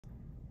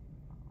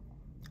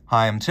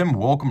Hi, I'm Tim.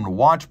 Welcome to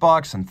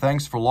Watchbox, and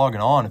thanks for logging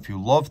on. If you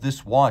love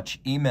this watch,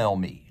 email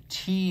me,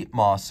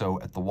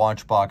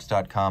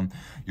 tmosso@thewatchbox.com.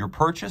 Your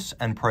purchase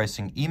and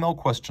pricing email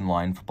question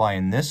line for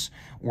buying this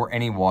or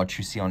any watch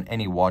you see on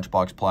any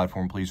Watchbox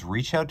platform. Please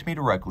reach out to me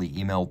directly.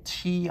 Email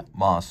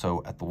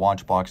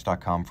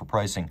tmosso@thewatchbox.com for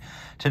pricing.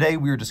 Today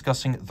we are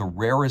discussing the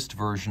rarest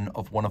version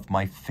of one of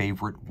my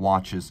favorite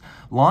watches.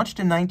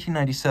 Launched in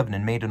 1997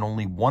 and made in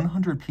only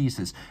 100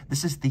 pieces,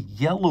 this is the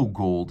yellow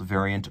gold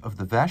variant of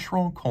the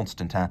Vacheron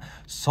Constantin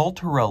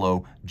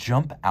Saltarello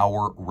Jump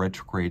Hour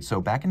Retrograde. So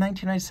back in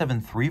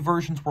 1997, 3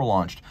 versions were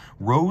launched: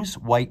 rose,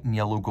 white, and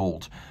yellow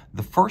gold.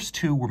 The first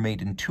 2 were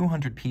made in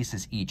 200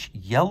 pieces each.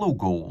 Yellow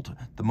gold,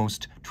 the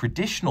most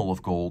traditional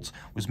of golds,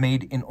 was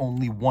made in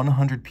only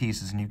 100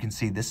 pieces, and you can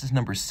see this is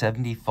number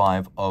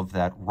 75 of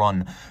that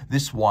run.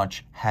 This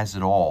watch has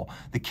it all.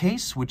 The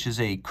case, which is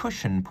a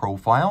cushion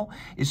profile,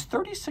 is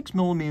 36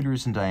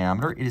 millimeters in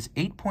diameter. It is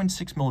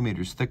 8.6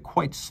 millimeters thick,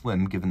 quite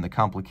slim given the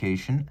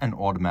complication and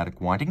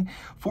automatic winding.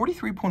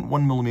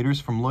 43.1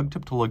 millimeters from lug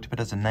tip to lug tip. It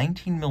has a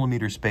 19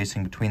 millimeter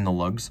spacing between the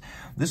lugs.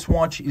 This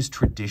watch is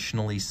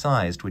traditionally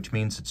sized, which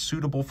means it's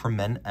suitable for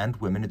men and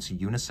women. It's a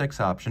unisex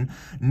option.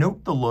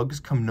 Note the lugs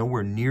come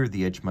nowhere near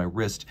the edge of my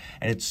wrist,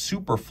 and it's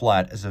super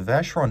flat, as a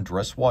Vacheron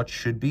dress watch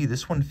should be.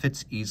 This one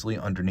fits easily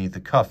underneath the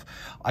cuff.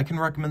 I can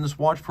recommend this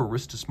watch for a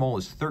wrist as small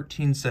as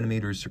 13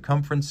 centimeters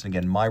circumference, and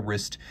again, my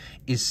wrist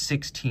is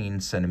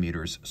 16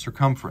 centimeters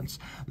circumference.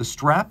 The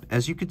strap,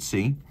 as you can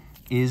see,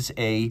 is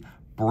a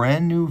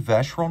brand new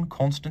Vacheron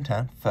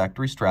Constantin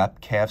factory strap,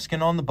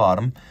 calfskin on the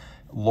bottom,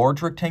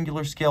 large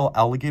rectangular scale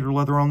alligator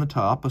leather on the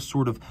top, a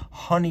sort of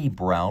honey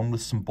brown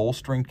with some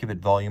bolstering to give it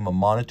volume, a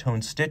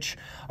monotone stitch,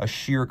 a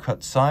sheer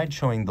cut side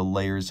showing the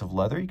layers of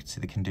leather. You can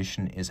see the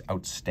condition is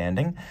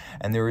outstanding.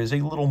 And there is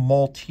a little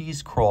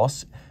Maltese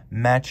cross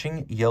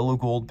matching yellow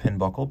gold pin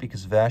buckle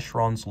because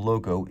Vacheron's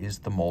logo is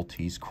the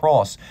Maltese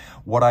cross.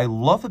 What I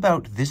love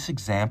about this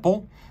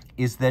example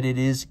is that it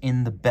is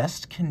in the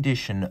best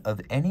condition of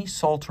any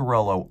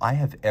Saltarello I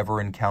have ever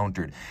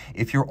encountered.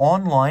 If you're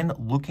online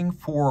looking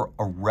for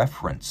a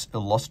reference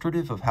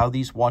illustrative of how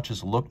these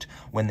watches looked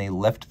when they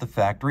left the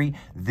factory,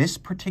 this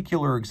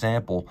particular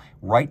example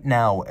right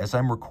now, as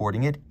I'm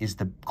recording it, is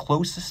the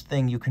closest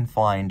thing you can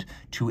find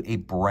to a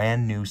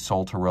brand new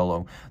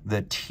Saltarello.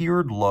 The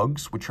tiered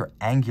lugs, which are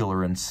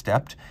angular and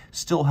stepped,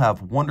 still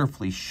have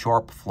wonderfully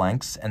sharp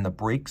flanks, and the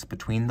breaks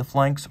between the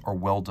flanks are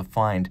well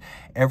defined.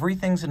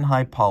 Everything's in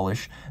high polish.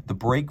 The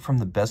break from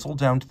the bezel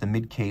down to the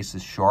mid-case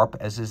is sharp,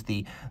 as is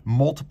the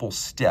multiple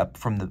step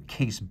from the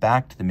case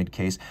back to the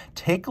mid-case.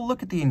 Take a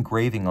look at the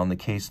engraving on the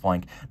case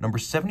flank. Number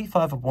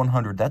 75 of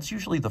 100, that's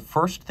usually the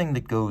first thing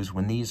that goes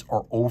when these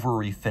are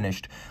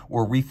over-refinished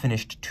or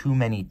refinished too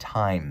many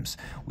times.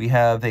 We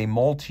have a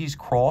Maltese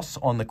cross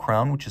on the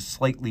crown, which is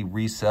slightly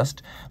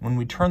recessed. When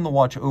we turn the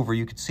watch over,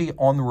 you can see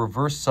on the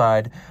reverse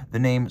side the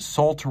name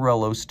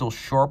Saltarello still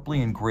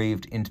sharply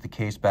engraved into the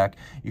case back.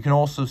 You can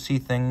also see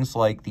things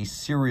like the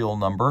serial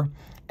number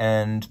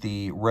and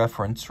the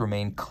reference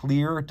remain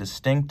clear,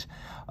 distinct,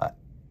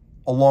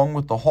 along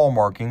with the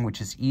hallmarking,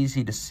 which is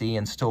easy to see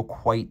and still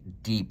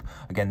quite deep.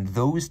 Again,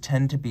 those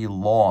tend to be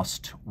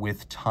lost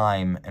with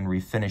time and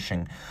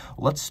refinishing.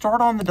 Let's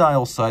start on the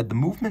dial side. The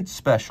movement's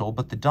special,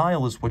 but the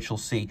dial is what you'll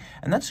see,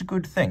 and that's a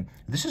good thing.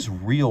 This is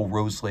real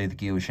rose lathe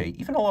guilloche.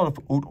 Even a lot of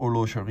haute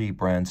horlogerie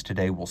brands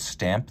today will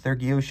stamp their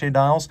guilloche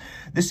dials.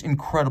 This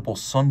incredible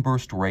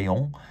sunburst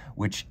rayon,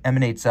 which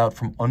emanates out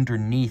from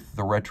underneath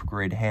the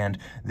retrograde hand,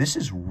 this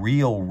is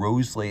real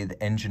rose lathe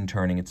engine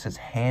turning. It says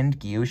hand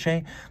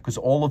guilloche because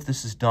all of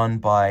this is done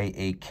by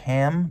a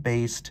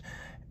cam-based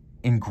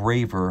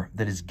engraver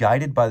that is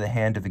guided by the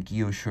hand of a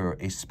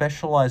guillocheur, a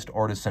specialized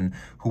artisan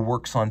who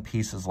works on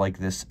pieces like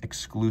this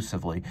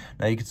exclusively.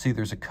 Now you can see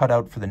there's a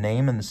cutout for the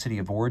name and the city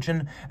of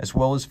origin, as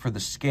well as for the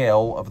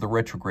scale of the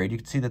retrograde. You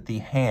can see that the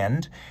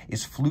hand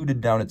is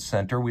fluted down its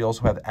center. We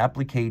also have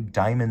applique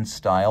diamond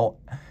style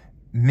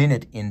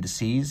minute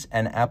indices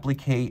and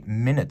applique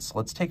minutes.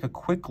 Let's take a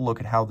quick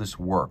look at how this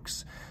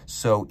works.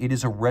 So it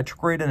is a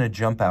retrograde and a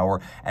jump hour.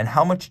 And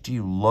how much do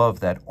you love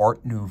that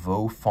Art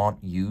Nouveau font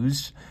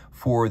used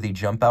for the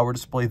jump hour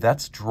display?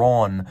 That's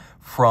drawn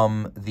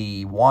from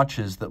the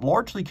watches that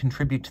largely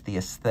contribute to the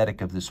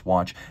aesthetic of this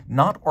watch.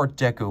 Not Art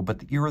Deco, but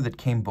the era that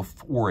came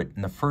before it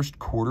in the first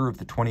quarter of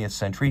the 20th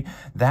century.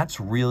 That's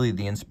really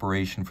the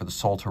inspiration for the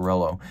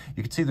Saltarello.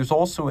 You can see there's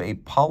also a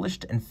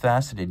polished and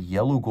faceted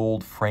yellow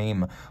gold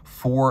frame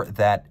for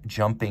that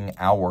jumping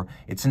hour.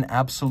 It's an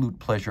absolute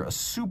pleasure. A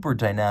super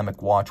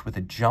dynamic watch with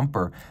a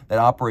jumper that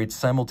operates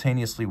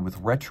simultaneously with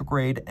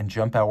retrograde and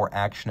jump hour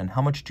action. And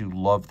how much do you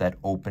love that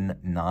open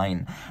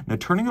 9? Now,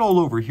 turning it all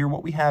over here,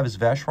 what we have is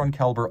Vacheron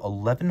caliber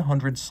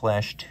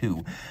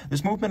 1100/2.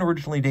 This movement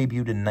originally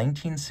debuted in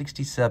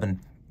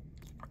 1967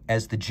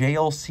 as the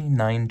JLC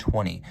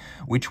 920,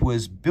 which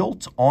was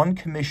built on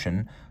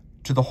commission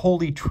to the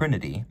Holy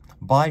Trinity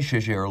by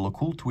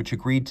Jaeger-LeCoultre, which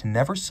agreed to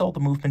never sell the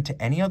movement to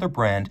any other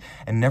brand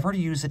and never to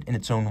use it in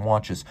its own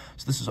watches.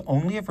 So this has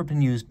only ever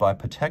been used by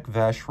Patek,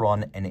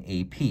 Vacheron, and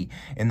AP.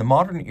 In the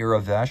modern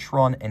era,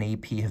 Vacheron and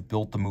AP have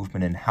built the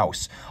movement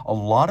in-house. A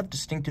lot of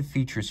distinctive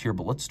features here,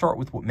 but let's start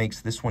with what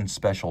makes this one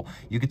special.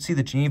 You can see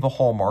the Geneva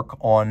hallmark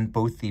on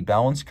both the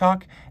balance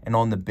cock and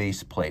on the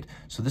base plate.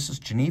 So this is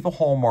Geneva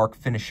hallmark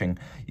finishing.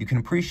 You can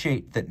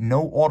appreciate that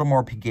no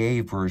Audemars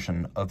Piguet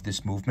version of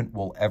this movement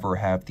will ever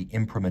have the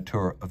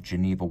imprimatur of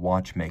Geneva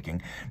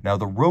watchmaking. Now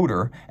the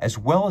rotor, as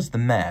well as the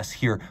mass,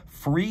 here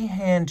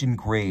freehand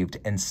engraved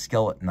and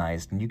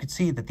skeletonized, and you can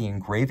see that the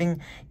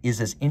engraving is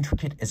as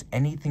intricate as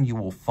anything you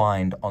will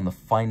find on the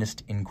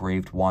finest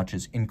engraved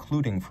watches,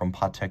 including from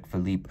Patek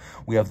Philippe.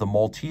 We have the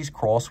Maltese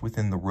cross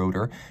within the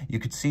rotor. You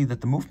can see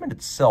that the movement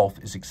itself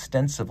is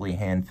extensively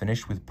hand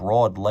finished with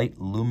broad, light,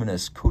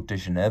 luminous Côte de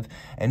Genève,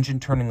 engine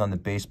turning on the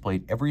base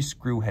plate. Every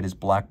screw head is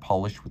black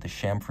polished with a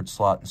chamfered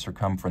slot and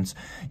circumference.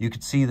 You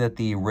can see that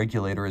the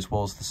regulator, as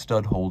well as the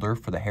stud holder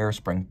for the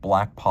hairspring,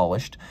 black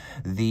polished.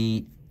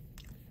 The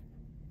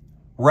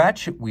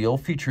ratchet wheel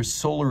features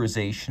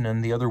solarization,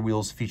 and the other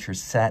wheels feature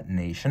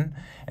satination.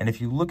 And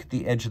if you look at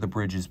the edge of the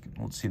bridges,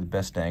 let's see, the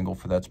best angle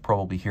for that's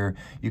probably here,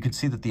 you can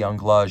see that the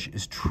anglage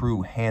is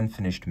true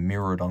hand-finished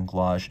mirrored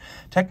anglage.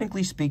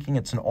 Technically speaking,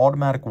 it's an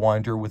automatic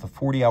winder with a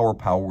 40-hour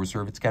power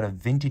reserve. It's got a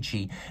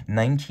vintagey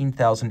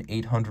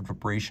 19,800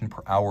 vibration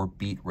per hour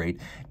beat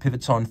rate. It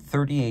pivots on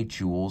 38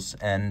 jewels,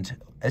 and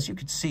as you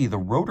can see, the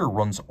rotor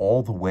runs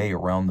all the way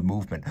around the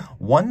movement.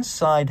 One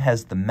side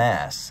has the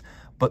mass,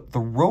 but the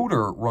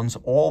rotor runs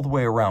all the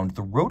way around.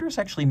 The rotor is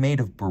actually made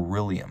of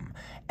beryllium,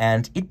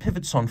 and it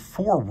pivots on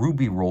 4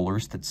 ruby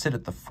rollers that sit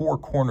at the 4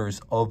 corners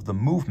of the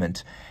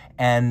movement,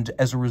 and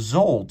as a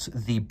result,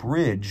 the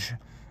bridge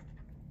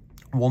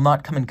will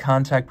not come in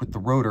contact with the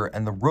rotor,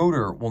 and the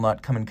rotor will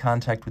not come in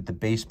contact with the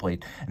base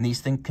plate. And these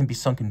things can be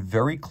sunken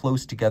very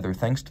close together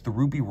thanks to the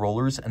ruby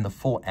rollers and the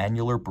full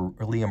annular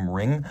beryllium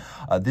ring.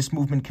 This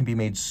movement can be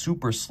made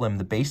super slim.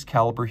 The base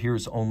caliber here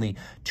is only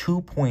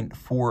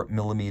 2.4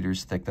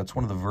 millimeters thick. That's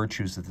one of the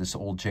virtues of this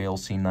old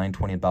JLC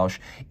 920 Bausch.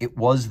 It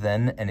was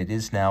then, and it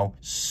is now,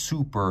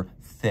 super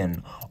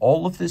thin.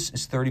 All of this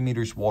is 30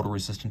 meters water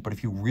resistant, but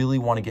if you really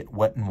want to get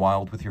wet and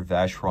wild with your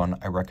Vacheron,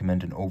 I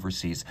recommend an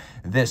overseas.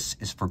 This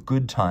is for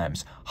good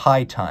times,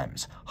 high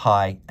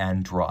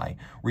and dry.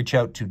 Reach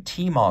out to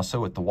Team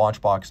Mosso at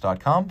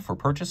thewatchbox.com for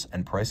purchase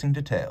and pricing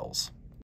details.